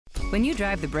When you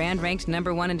drive the brand ranked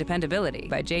 #1 in dependability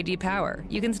by J.D. Power,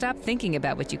 you can stop thinking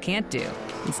about what you can't do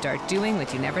and start doing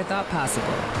what you never thought possible.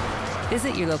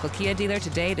 Visit your local Kia dealer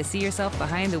today to see yourself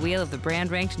behind the wheel of the brand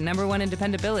ranked #1 in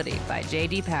dependability by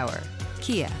J.D. Power.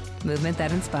 Kia, movement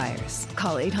that inspires.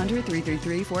 Call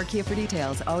 800-333-4KIA for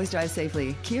details. Always drive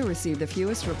safely. Kia received the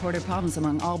fewest reported problems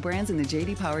among all brands in the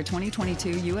J.D. Power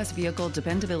 2022 U.S. Vehicle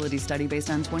Dependability Study based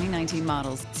on 2019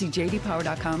 models. See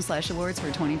jdpower.com/awards for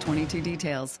 2022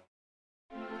 details.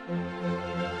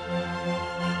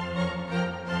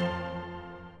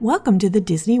 Welcome to the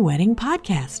Disney Wedding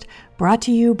Podcast, brought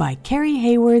to you by Carrie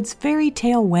Hayward's Fairy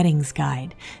Tale Weddings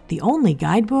Guide, the only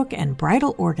guidebook and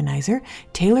bridal organizer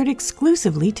tailored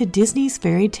exclusively to Disney's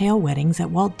fairy tale weddings at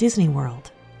Walt Disney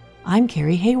World. I'm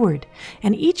Carrie Hayward,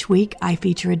 and each week I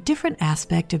feature a different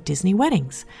aspect of Disney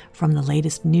weddings, from the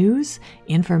latest news,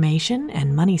 information,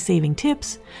 and money-saving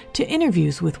tips, to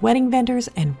interviews with wedding vendors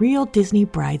and real Disney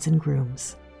brides and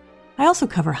grooms. I also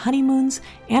cover honeymoons,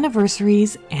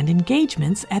 anniversaries, and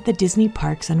engagements at the Disney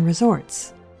parks and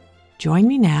resorts. Join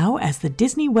me now as the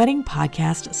Disney Wedding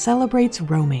Podcast celebrates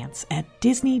romance at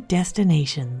Disney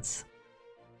destinations.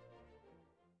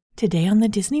 Today on the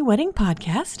Disney Wedding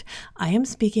Podcast, I am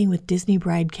speaking with Disney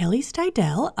bride Kelly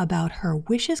Stidell about her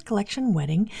Wishes Collection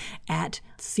wedding at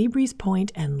Seabreeze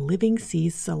Point and Living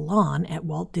Seas Salon at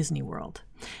Walt Disney World.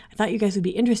 I thought you guys would be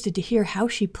interested to hear how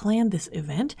she planned this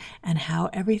event and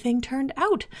how everything turned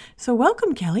out. So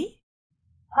welcome, Kelly.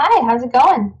 Hi, how's it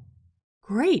going?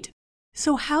 Great.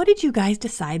 So how did you guys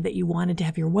decide that you wanted to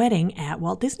have your wedding at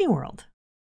Walt Disney World?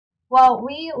 Well,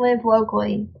 we live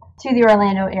locally to the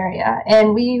Orlando area,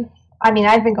 and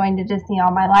I've been going to Disney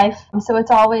all my life, so it's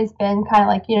always been kind of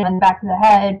like, in the back of the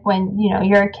head when,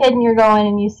 you're a kid and you're going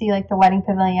and you see like the wedding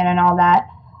pavilion and all that.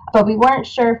 But we weren't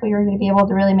sure if we were going to be able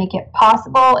to really make it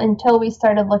possible until we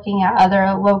started looking at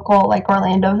other local, like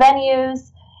Orlando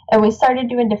venues, and we started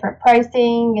doing different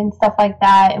pricing and stuff like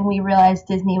that, and we realized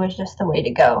Disney was just the way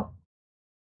to go.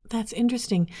 That's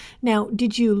interesting. Now,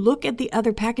 did you look at the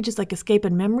other packages like Escape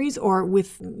and Memories, or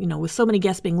with so many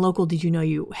guests being local, did you know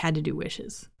you had to do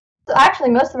Wishes? So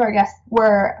actually, most of our guests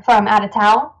were from out of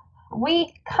town.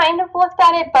 We kind of looked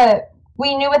at it, but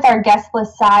we knew with our guest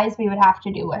list size, we would have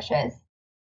to do Wishes.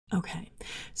 Okay.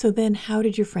 So then how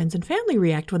did your friends and family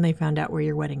react when they found out where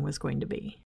your wedding was going to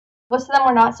be? Most of them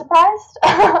were not surprised.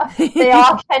 They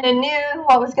all kind of knew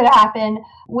what was going to happen.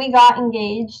 We got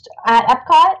engaged at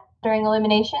Epcot during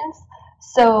Illuminations.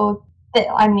 So,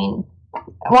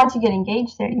 once you get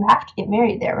engaged there, you have to get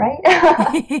married there, right?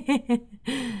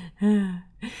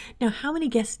 Now, how many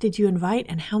guests did you invite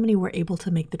and how many were able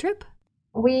to make the trip?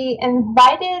 We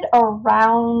invited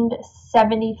around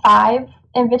 75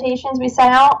 invitations we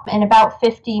sent out, and about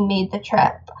 50 made the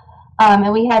trip.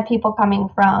 And we had people coming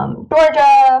from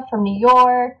Georgia, from New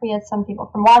York. We had some people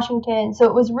from Washington. So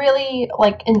it was really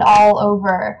like an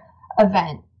all-over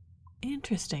event.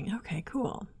 Interesting. Okay,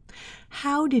 cool.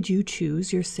 How did you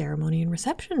choose your ceremony and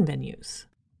reception venues?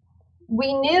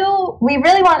 We knew we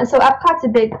really wanted, so Epcot's a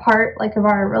big part of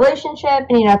our relationship,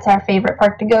 and it's our favorite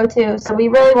park to go to. So we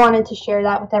really wanted to share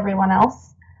that with everyone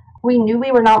else. We knew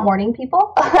we were not morning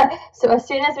people. So as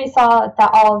soon as we saw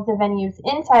that all of the venues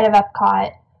inside of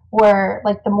Epcot were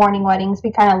like the morning weddings,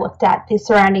 we kind of looked at the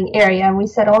surrounding area, and we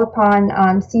settled upon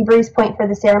Seabreeze Point for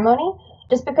the ceremony,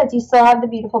 just because you still have the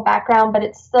beautiful background, but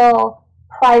it's still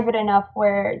private enough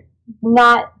where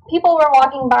not people were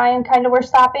walking by and kind of were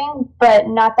stopping, but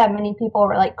not that many people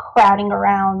were like crowding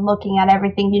around looking at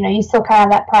everything. You still kind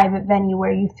of have that private venue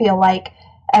where you feel like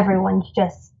everyone's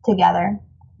just together.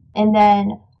 And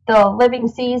then the Living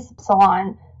Seas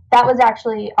Salon, that was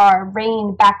actually our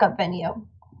rain backup venue.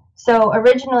 So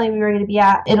originally we were going to be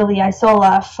at Italy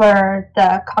Isola for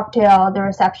the cocktail, the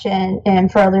reception,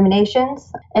 and for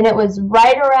Illuminations. And it was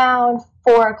right around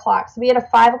 4 o'clock. So we had a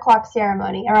 5 o'clock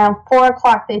ceremony. Around 4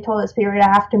 o'clock, they told us we were going to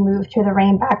have to move to the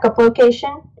rain backup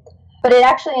location. But it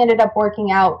actually ended up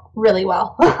working out really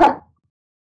well.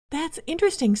 That's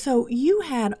interesting. So you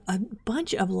had a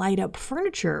bunch of light up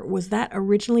furniture. Was that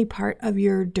originally part of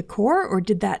your decor, or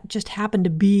did that just happen to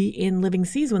be in Living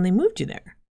Seas when they moved you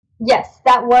there? Yes,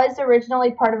 that was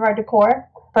originally part of our decor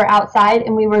for outside,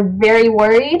 and we were very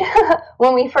worried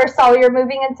when we first saw we were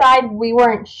moving inside. We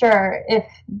weren't sure if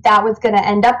that was going to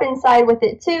end up inside with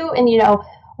it too. And,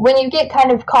 when you get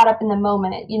kind of caught up in the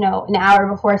moment, an hour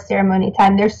before ceremony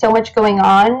time, there's so much going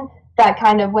on that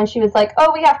kind of when she was like,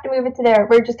 oh, we have to move it to there,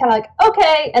 we're just kind of like,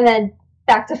 okay, and then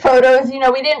back to photos. We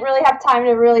didn't really have time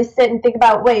to really sit and think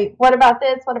about, wait, what about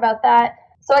this, what about that?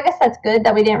 So I guess that's good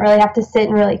that we didn't really have to sit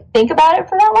and really think about it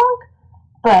for that long,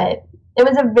 but it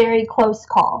was a very close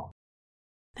call.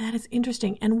 That is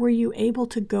interesting. And were you able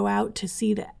to go out to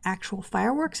see the actual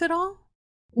fireworks at all?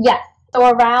 Yes. So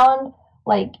around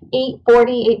like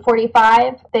 8:40,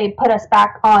 8:45, they put us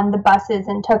back on the buses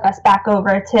and took us back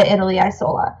over to Italy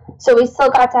Isola. So we still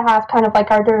got to have kind of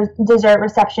like our dessert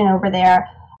reception over there.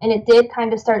 And it did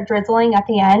kind of start drizzling at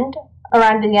the end,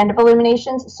 around the end of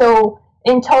illuminations. So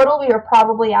in total, we were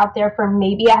probably out there for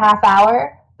maybe a half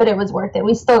hour, but it was worth it.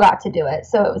 We still got to do it,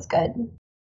 so it was good.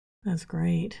 That's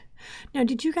great. Now,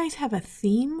 did you guys have a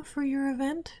theme for your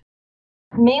event?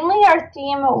 Mainly our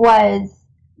theme was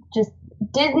just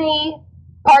Disney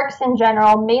parks in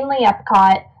general, mainly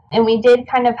Epcot. And we did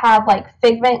kind of have like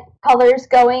figment colors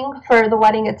going for the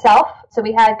wedding itself. So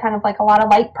we had kind of like a lot of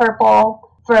light purple.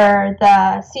 For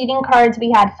the seating cards,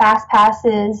 we had fast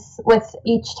passes. With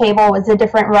each table was a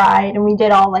different ride. And we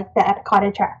did all like the Epcot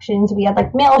attractions. We had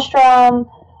like Maelstrom.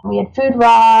 We had Food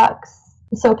Rocks.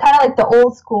 So kind of like the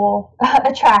old school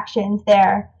attractions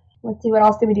there. Let's see, what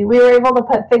else did we do? We were able to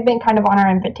put figment kind of on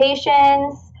our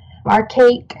invitations. Our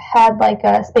cake had like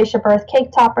a Spaceship Earth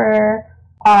cake topper.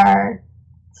 Our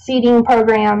seating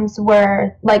programs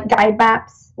were like guide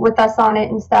maps with us on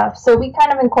it and stuff. So we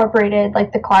kind of incorporated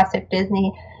like the classic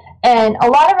Disney. And a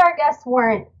lot of our guests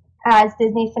weren't as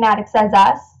Disney fanatics as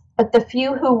us, but the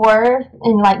few who were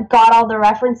and like got all the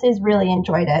references really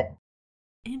enjoyed it.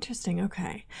 Interesting.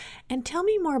 Okay. And tell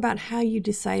me more about how you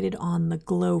decided on the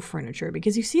glow furniture,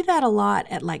 because you see that a lot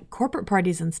at like corporate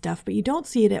parties and stuff, but you don't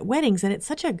see it at weddings. And it's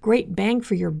such a great bang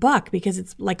for your buck because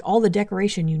it's like all the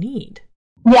decoration you need.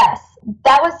 Yes,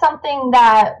 that was something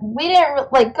that we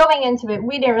didn't, like going into it,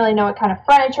 we didn't really know what kind of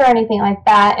furniture or anything like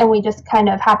that. And we just kind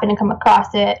of happened to come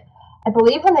across it. I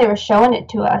believe when they were showing it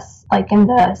to us, like in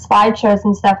the slideshows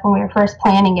and stuff when we were first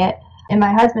planning it. And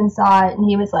my husband saw it and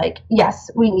he was like, yes,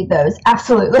 we need those.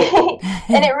 Absolutely.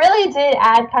 And it really did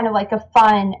add kind of like a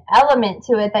fun element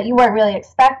to it that you weren't really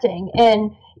expecting.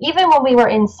 And even when we were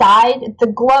inside, the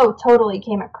glow totally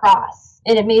came across.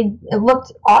 And it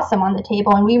looked awesome on the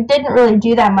table. And we didn't really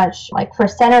do that much like for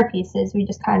centerpieces. We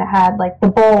just kind of had like the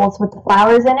bowls with the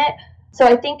flowers in it. So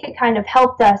I think it kind of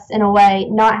helped us in a way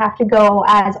not have to go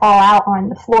as all out on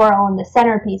the floral and the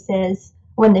centerpieces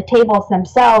when the tables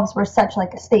themselves were such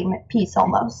like a statement piece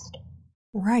almost.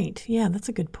 Right. Yeah, that's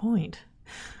a good point.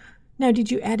 Now, did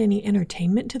you add any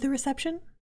entertainment to the reception?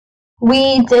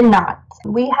 We did not.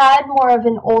 We had more of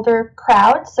an older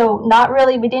crowd, so not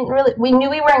really. We knew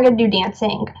we weren't going to do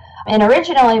dancing. And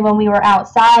originally when we were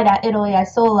outside at Italy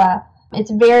Isola,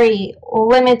 it's very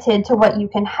limited to what you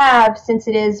can have since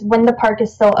it is when the park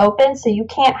is still open, so you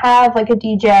can't have like a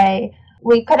DJ.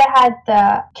 We could have had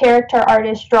the character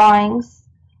artist drawings.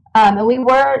 And we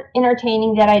were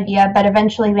entertaining that idea, but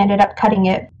eventually we ended up cutting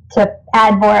it to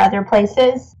add more other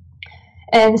places.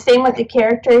 And same with the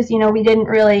characters, you can't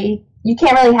really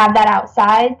have that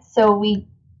outside. So we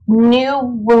knew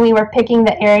when we were picking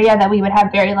the area that we would have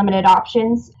very limited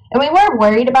options. And we were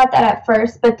worried about that at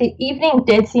first, but the evening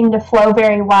did seem to flow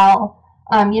very well.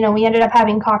 We ended up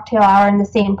having cocktail hour in the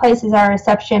same place as our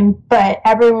reception, but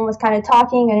everyone was kind of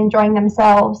talking and enjoying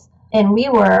themselves. And we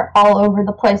were all over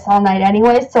the place all night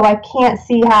anyway, so I can't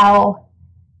see how.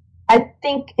 I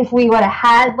think if we would have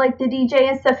had like the DJ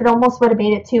and stuff, it almost would have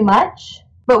made it too much.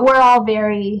 But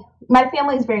my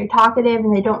family's very talkative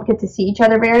and they don't get to see each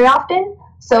other very often.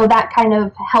 So that kind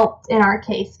of helped in our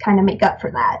case kind of make up for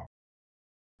that.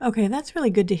 Okay, that's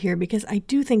really good to hear because I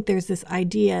do think there's this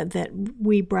idea that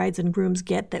we brides and grooms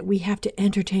get that we have to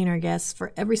entertain our guests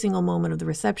for every single moment of the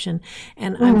reception.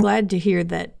 And I'm glad to hear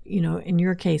that, in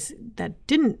your case, that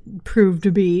didn't prove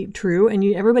to be true and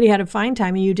everybody had a fine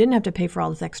time and you didn't have to pay for all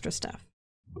this extra stuff.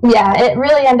 Yeah, it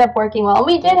really ended up working well.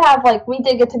 We did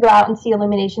get to go out and see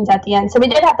illuminations at the end. So we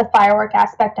did have the firework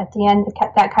aspect at the end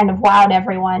that kind of wowed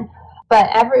everyone. But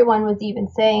everyone was even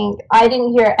saying, I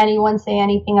didn't hear anyone say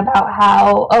anything about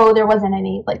how, there wasn't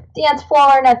any like dance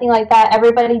floor or nothing like that.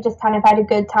 Everybody just kind of had a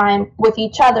good time with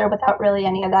each other without really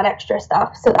any of that extra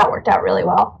stuff. So that worked out really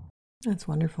well. That's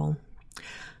wonderful.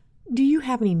 Do you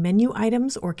have any menu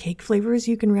items or cake flavors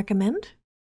you can recommend?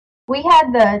 We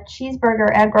had the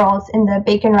cheeseburger egg rolls and the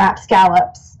bacon wrap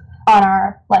scallops on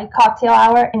our cocktail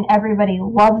hour, and everybody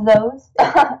loved those.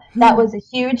 That was a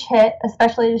huge hit,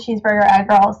 especially the cheeseburger egg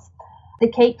rolls. The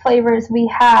cake flavors, we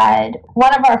had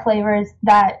one of our flavors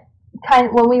that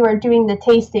when we were doing the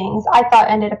tastings, I thought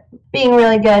ended up being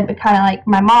really good, but kind of like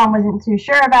my mom wasn't too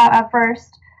sure about at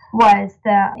first, was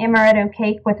the amaretto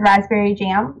cake with raspberry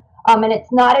jam. And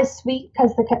it's not as sweet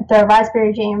because the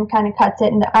raspberry jam kind of cuts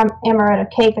it, and the amaretto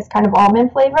cake is kind of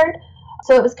almond flavored.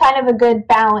 So it was kind of a good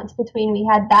balance between, we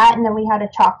had that, and then we had a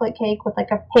chocolate cake with like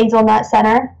a hazelnut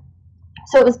center.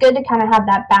 So it was good to kind of have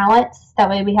that balance. That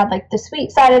way we had like the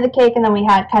sweet side of the cake, and then we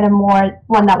had kind of more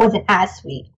one that wasn't as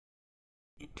sweet.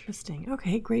 Interesting.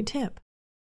 Okay, great tip.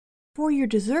 For your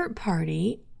dessert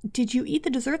party, did you eat the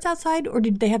desserts outside or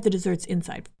did they have the desserts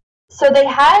inside? So they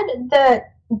had the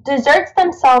desserts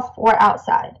themselves were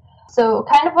outside. So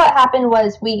kind of what happened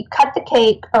was we cut the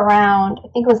cake around, I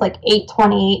think it was like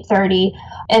 8:20, 8:30,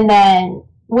 and then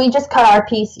we just cut our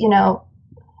piece,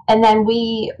 and then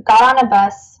we got on a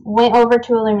bus, went over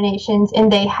to Illuminations,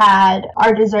 and they had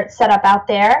our dessert set up out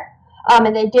there.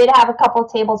 And they did have a couple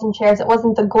tables and chairs. It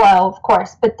wasn't the glow, of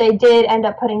course, but they did end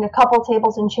up putting a couple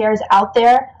tables and chairs out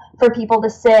there for people to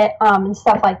sit and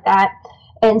stuff like that.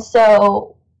 And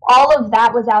so all of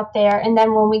that was out there. And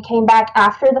then when we came back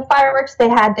after the fireworks, they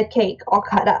had the cake all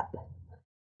cut up.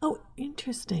 Oh,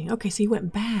 interesting. Okay, so you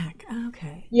went back.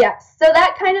 Okay. Yes. So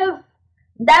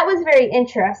that was very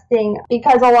interesting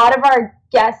because a lot of our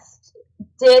guests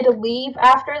did leave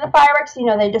after the fireworks.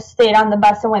 They just stayed on the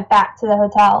bus and went back to the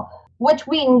hotel, which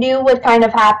we knew would kind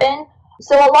of happen.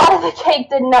 So a lot of the cake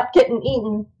did end up getting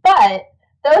eaten, but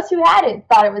those who had it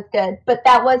thought it was good. But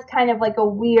that was kind of like a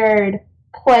weird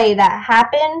play that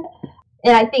happened.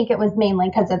 And I think it was mainly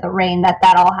because of the rain that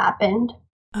all happened.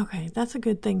 Okay, that's a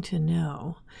good thing to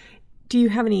know. Do you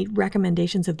have any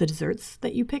recommendations of the desserts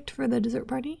that you picked for the dessert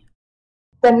party?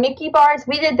 The Mickey bars,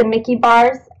 we did the Mickey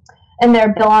bars, and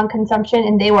they're bill on consumption,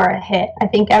 and they were a hit. I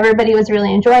think everybody was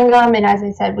really enjoying them, and as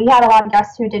I said, we had a lot of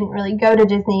guests who didn't really go to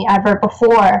Disney ever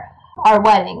before our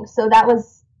wedding, so that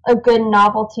was a good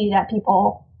novelty that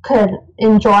people could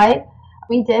enjoy.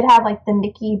 We did have like the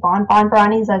Mickey bonbon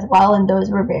brownies as well, and those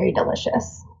were very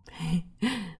delicious.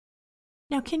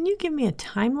 Now, can you give me a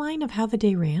timeline of how the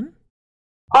day ran?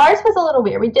 Ours was a little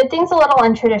weird. We did things a little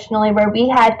untraditionally where we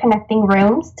had connecting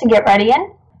rooms to get ready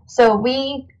in. So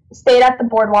we stayed at the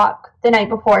boardwalk the night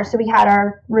before, so we had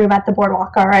our room at the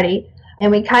boardwalk already.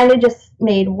 And we kind of just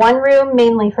made one room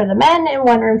mainly for the men and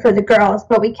one room for the girls,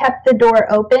 but we kept the door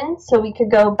open so we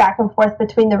could go back and forth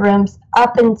between the rooms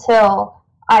up until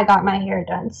I got my hair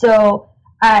done. So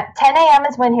at 10 a.m.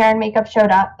 is when hair and makeup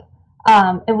showed up,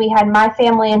 and we had my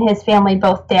family and his family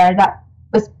both there. That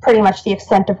was pretty much the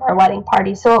extent of our wedding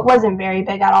party, so it wasn't very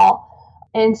big at all.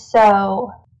 And so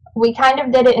we kind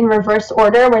of did it in reverse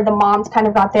order, where the moms kind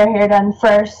of got their hair done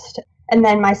first, and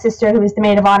then my sister, who was the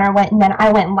maid of honor, went, and then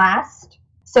I went last.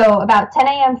 So about 10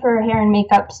 a.m. for hair and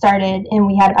makeup started, and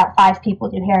we had about 5 people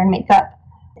do hair and makeup.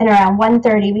 And around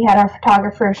 1:30, we had our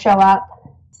photographer show up.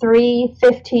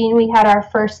 3:15, we had our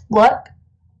first look.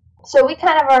 So we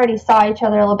kind of already saw each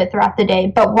other a little bit throughout the day,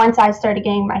 but once I started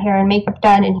getting my hair and makeup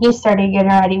done and he started getting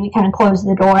ready, we kind of closed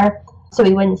the door so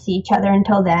we wouldn't see each other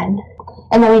until then.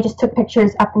 And then we just took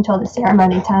pictures up until the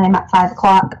ceremony time at 5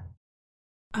 o'clock.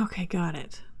 Okay, got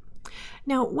it.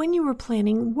 Now, when you were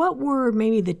planning, what were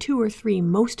maybe the 2 or 3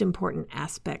 most important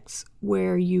aspects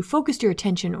where you focused your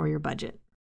attention or your budget?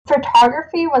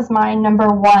 Photography was my number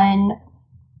one.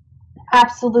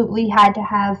 Absolutely had to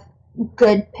have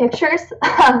good pictures.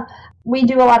 We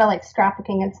do a lot of like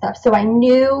scrapbooking and stuff, so I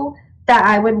knew that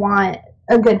I would want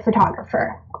a good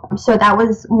photographer. So that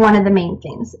was one of the main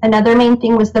things. Another main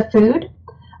thing was the food.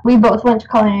 We both went to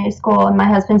culinary school, and my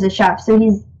husband's a chef, so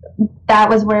that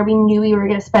was where we knew we were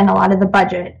going to spend a lot of the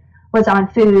budget, was on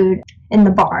food in the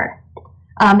bar.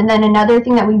 And then another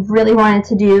thing that we really wanted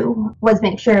to do was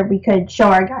make sure we could show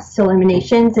our guests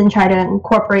Illuminations and try to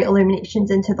incorporate Illuminations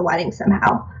into the wedding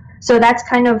somehow. So that's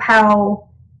kind of how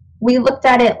we looked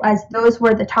at it, as those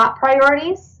were the top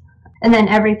priorities. And then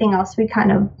everything else we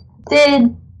kind of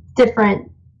did different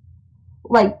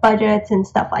like budgets and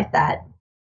stuff like that.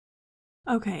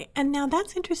 Okay, and now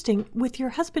that's interesting. With your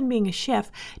husband being a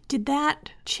chef, did that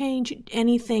change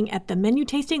anything at the menu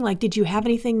tasting? Like, did you have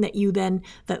anything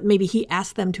that maybe he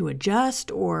asked them to adjust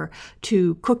or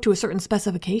to cook to a certain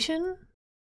specification?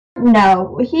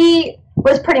 No, he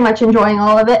was pretty much enjoying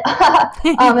all of it.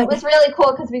 It was really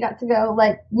cool because we got to go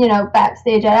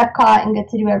backstage at Epcot and get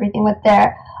to do everything with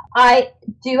there. I'm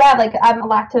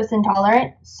lactose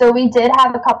intolerant, so we did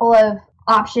have a couple of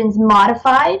options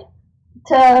modified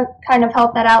to kind of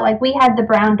help that out. Like, we had the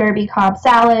brown derby Cobb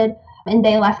salad, and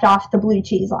they left off the blue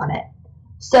cheese on it.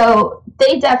 So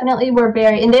they definitely were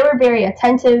very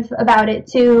attentive about it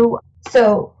too.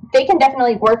 So they can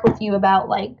definitely work with you about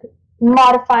like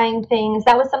modifying things.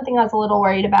 That was something I was a little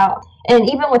worried about. And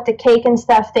even with the cake and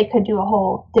stuff, they could do a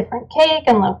whole different cake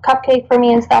and a little cupcake for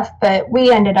me and stuff, but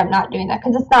we ended up not doing that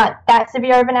because it's not that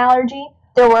severe of an allergy.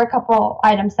 There were a couple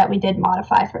items that we did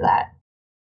modify for that.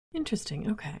 Interesting.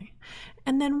 Okay.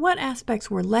 And then what aspects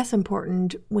were less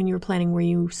important when you were planning, where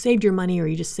you saved your money or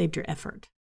you just saved your effort?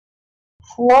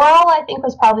 Floral, I think,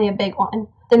 was probably a big one.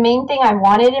 The main thing I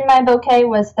wanted in my bouquet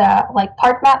was the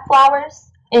park map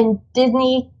flowers, and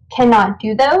Disney cannot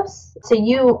do those.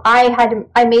 So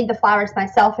I made the flowers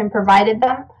myself and provided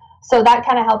them. So that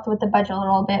kind of helped with the budget a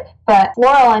little bit. But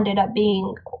floral ended up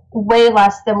being way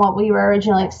less than what we were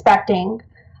originally expecting.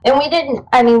 And we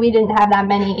didn't have that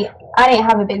many. I didn't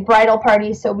have a big bridal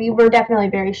party, so we were definitely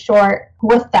very short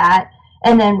with that.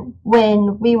 And then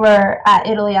when we were at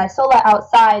Italy Isola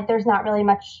outside, there's not really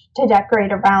much to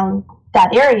decorate around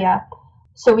that area.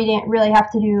 So we didn't really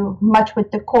have to do much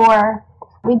with decor.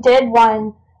 We did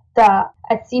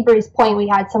at Seabreeze Point, we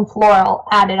had some floral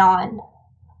added on,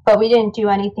 but we didn't do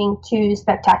anything too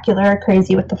spectacular or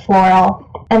crazy with the floral.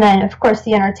 And then, of course,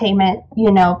 the entertainment, we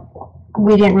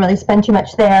didn't really spend too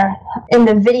much there. And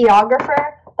the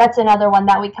videographer, that's another one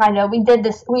that we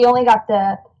only got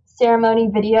the ceremony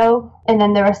video, and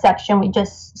then the reception, we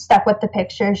just stuck with the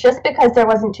pictures just because there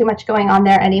wasn't too much going on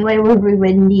there anyway where we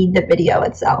would need the video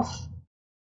itself.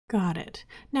 Got it.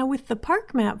 Now, with the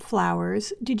park map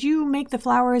flowers, did you make the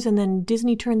flowers and then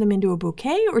Disney turned them into a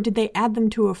bouquet, or did they add them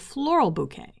to a floral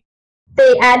bouquet?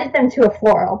 They added them to a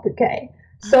floral bouquet.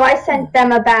 So I sent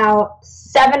them about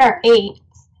 7 or 8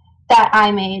 that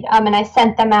I made, and I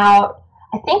sent them out,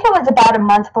 I think it was about a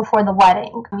month before the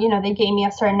wedding. They gave me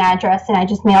a certain address, and I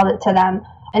just mailed it to them,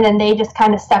 and then they just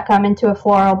kind of stuck them into a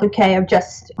floral bouquet of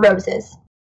just roses.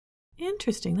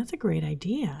 Interesting. That's a great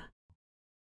idea.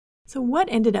 So what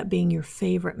ended up being your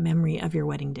favorite memory of your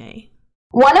wedding day?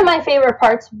 One of my favorite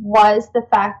parts was the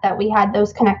fact that we had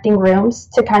those connecting rooms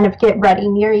to kind of get ready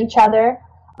near each other.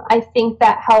 I think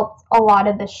that helped a lot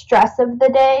of the stress of the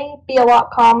day be a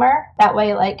lot calmer. That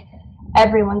way,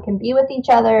 everyone can be with each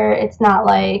other. It's not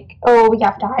like, oh, we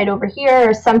have to hide over here,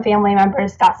 or some family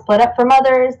members got split up from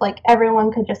others.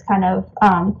 Everyone could just kind of,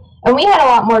 and we had a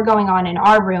lot more going on in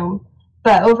our room,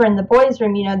 but over in the boys'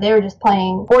 room, they were just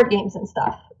playing board games and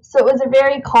stuff. So it was a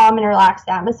very calm and relaxed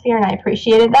atmosphere, and I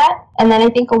appreciated that. And then I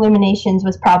think Illuminations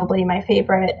was probably my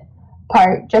favorite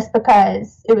part, just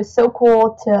because it was so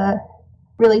cool to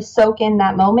really soak in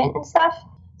that moment and stuff.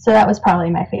 So that was probably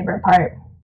my favorite part.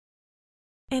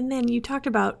 And then you talked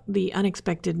about the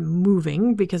unexpected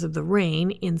moving because of the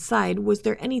rain inside. Was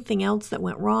there anything else that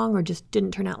went wrong or just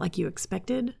didn't turn out like you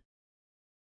expected?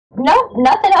 No,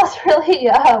 nothing else really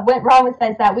went wrong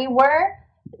besides that. We were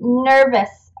nervous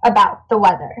about the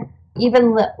weather,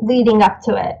 even leading up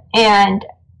to it. And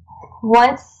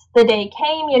once the day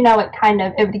came,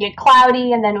 it would get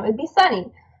cloudy and then it would be sunny.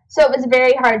 So it was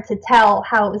very hard to tell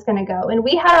how it was going to go. And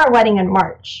we had our wedding in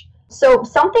March. So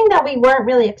something that we weren't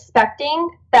really expecting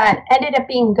that ended up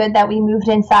being good that we moved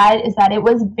inside is that it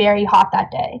was very hot that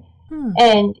day.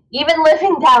 And even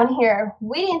living down here,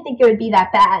 we didn't think it would be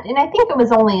that bad. And I think it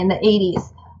was only in the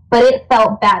 80s, but it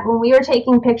felt bad. When we were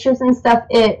taking pictures and stuff,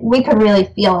 we could really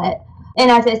feel it.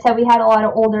 And as I said, we had a lot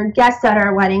of older guests at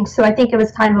our wedding, so I think it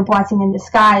was kind of a blessing in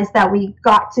disguise that we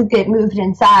got to get moved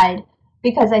inside,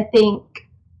 because I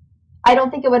don't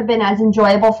think it would have been as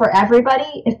enjoyable for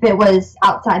everybody if it was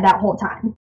outside that whole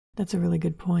time. That's a really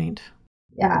good point.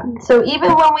 Yeah. So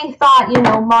even when we thought,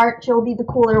 March will be the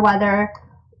cooler weather,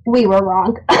 we were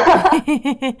wrong.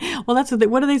 Well, that's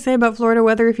what do they say about Florida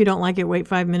weather? If you don't like it, wait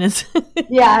 5 minutes.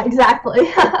 Yeah,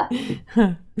 exactly.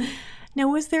 Now,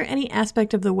 was there any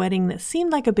aspect of the wedding that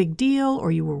seemed like a big deal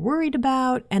or you were worried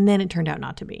about, and then it turned out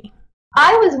not to be?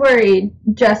 I was worried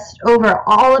just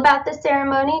overall about the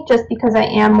ceremony, just because I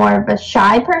am more of a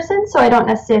shy person, so I don't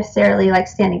necessarily like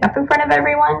standing up in front of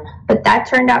everyone, but that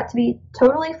turned out to be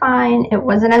totally fine. It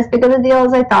wasn't as big of a deal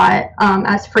as I thought.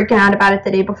 I was freaking out about it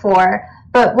the day before,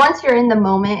 but once you're in the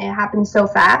moment, it happens so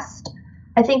fast.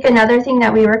 I think another thing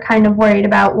that we were kind of worried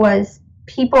about was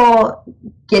people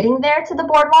getting there to the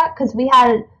boardwalk, because we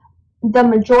had the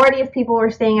majority of people were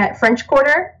staying at French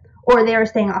Quarter or they were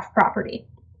staying off property.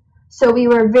 So we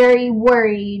were very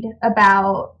worried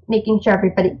about making sure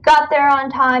everybody got there on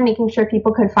time, making sure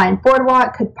people could find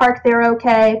boardwalk, could park there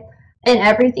okay, and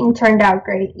everything turned out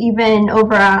great. Even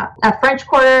over at French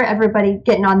Quarter, everybody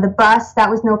getting on the bus, that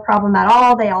was no problem at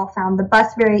all. They all found the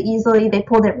bus very easily. They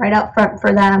pulled it right up front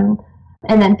for them.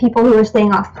 And then people who were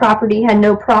staying off property had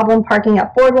no problem parking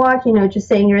at boardwalk, just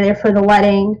saying you're there for the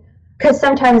wedding. Because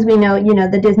sometimes we know,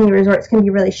 the Disney resorts can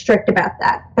be really strict about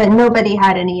that. But nobody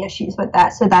had any issues with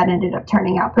that, so that ended up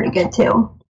turning out pretty good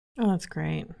too. Oh, that's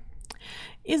great.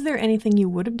 Is there anything you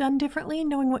would have done differently,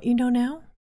 knowing what you know now?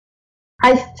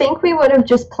 I think we would have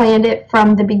just planned it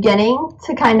from the beginning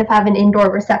to kind of have an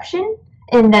indoor reception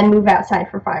and then move outside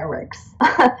for fireworks.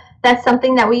 That's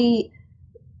something that we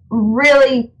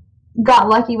really got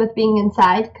lucky with being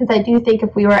inside, because I do think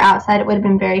if we were outside, it would have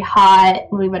been very hot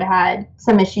and we would have had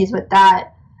some issues with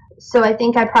that. So I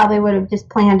think I probably would have just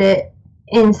planned it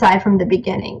inside from the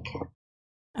beginning.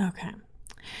 Okay.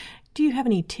 Do you have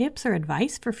any tips or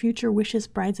advice for future wishes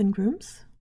brides and grooms?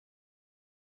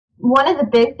 One of the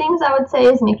big things I would say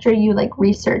is make sure you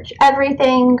research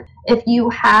everything. If you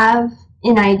have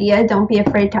an idea, don't be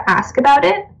afraid to ask about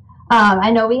it.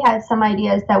 I know we had some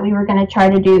ideas that we were going to try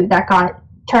to do that got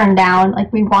turned down.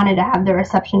 We wanted to have the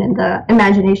reception in the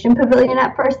Imagination Pavilion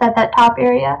at first at that top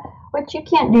area, which you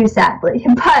can't do sadly,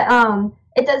 but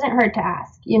it doesn't hurt to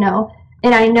ask,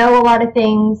 And I know a lot of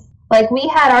things, we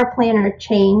had our planner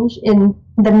change in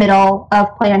the middle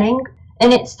of planning,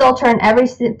 and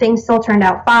everything still turned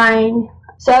out fine.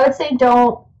 So I would say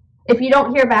if you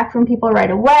don't hear back from people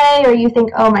right away, or you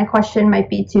think, oh, my question might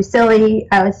be too silly,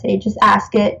 I would say just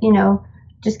ask it,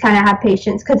 just kind of have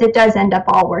patience, because it does end up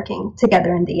all working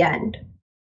together in the end.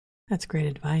 That's great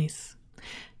advice.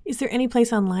 Is there any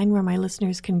place online where my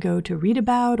listeners can go to read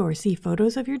about or see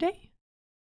photos of your day?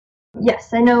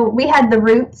 Yes, I know we had the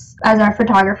Roots as our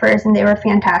photographers, and they were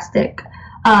fantastic.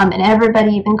 And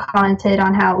everybody even commented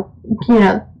on how,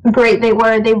 great they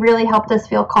were. They really helped us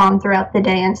feel calm throughout the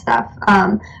day and stuff.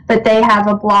 But they have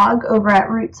a blog over at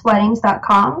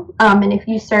rootsweddings.com. And if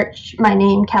you search my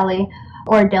name, Kelly,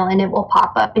 or Dylan, it will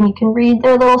pop up and you can read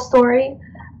their little story.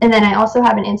 And then I also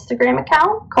have an Instagram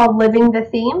account called Living the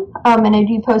Theme. And I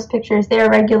do post pictures there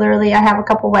regularly. I have a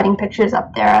couple wedding pictures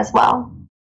up there as well.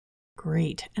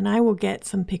 Great. And I will get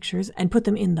some pictures and put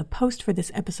them in the post for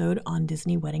this episode on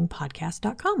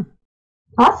DisneyWeddingPodcast.com.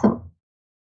 Awesome.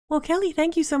 Well, Kelly,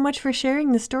 thank you so much for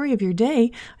sharing the story of your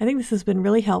day. I think this has been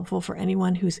really helpful for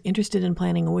anyone who's interested in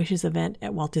planning a Wishes event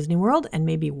at Walt Disney World and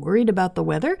maybe worried about the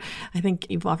weather. I think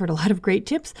you've offered a lot of great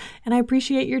tips, and I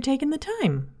appreciate your taking the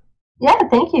time. Yeah,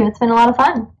 thank you. It's been a lot of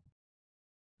fun.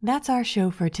 That's our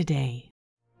show for today.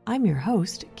 I'm your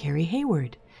host, Carrie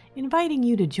Hayward, inviting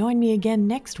you to join me again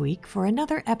next week for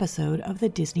another episode of the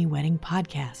Disney Wedding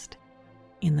Podcast.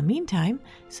 In the meantime,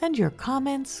 send your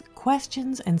comments,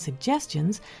 questions, and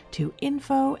suggestions to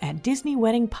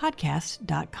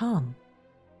info@DisneyWeddingPodcast.com.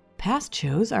 Past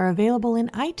shows are available in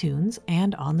iTunes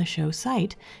and on the show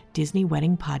site,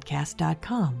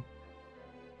 DisneyWeddingPodcast.com.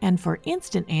 And for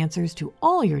instant answers to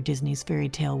all your Disney's Fairy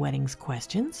Tale Weddings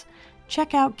questions,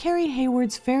 check out Carrie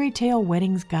Hayward's Fairy Tale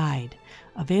Weddings Guide,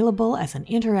 available as an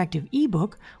interactive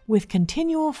ebook with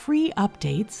continual free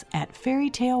updates at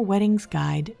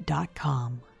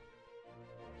fairytaleweddingsguide.com.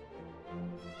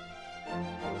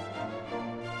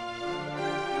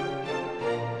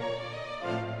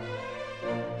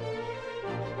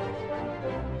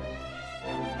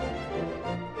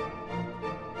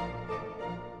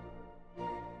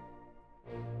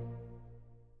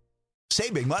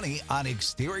 Saving money on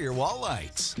exterior wall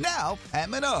lights. Now at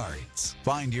Menards.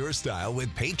 Find your style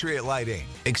with Patriot Lighting.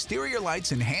 Exterior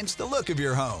lights enhance the look of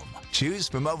your home. Choose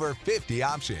from over 50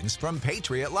 options from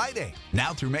Patriot Lighting.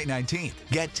 Now through May 19th,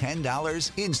 get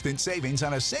 $10 instant savings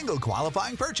on a single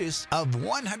qualifying purchase of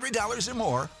 $100 or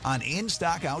more on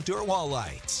in-stock outdoor wall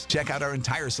lights. Check out our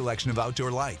entire selection of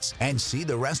outdoor lights and see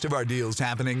the rest of our deals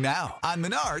happening now on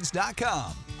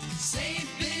Menards.com. Save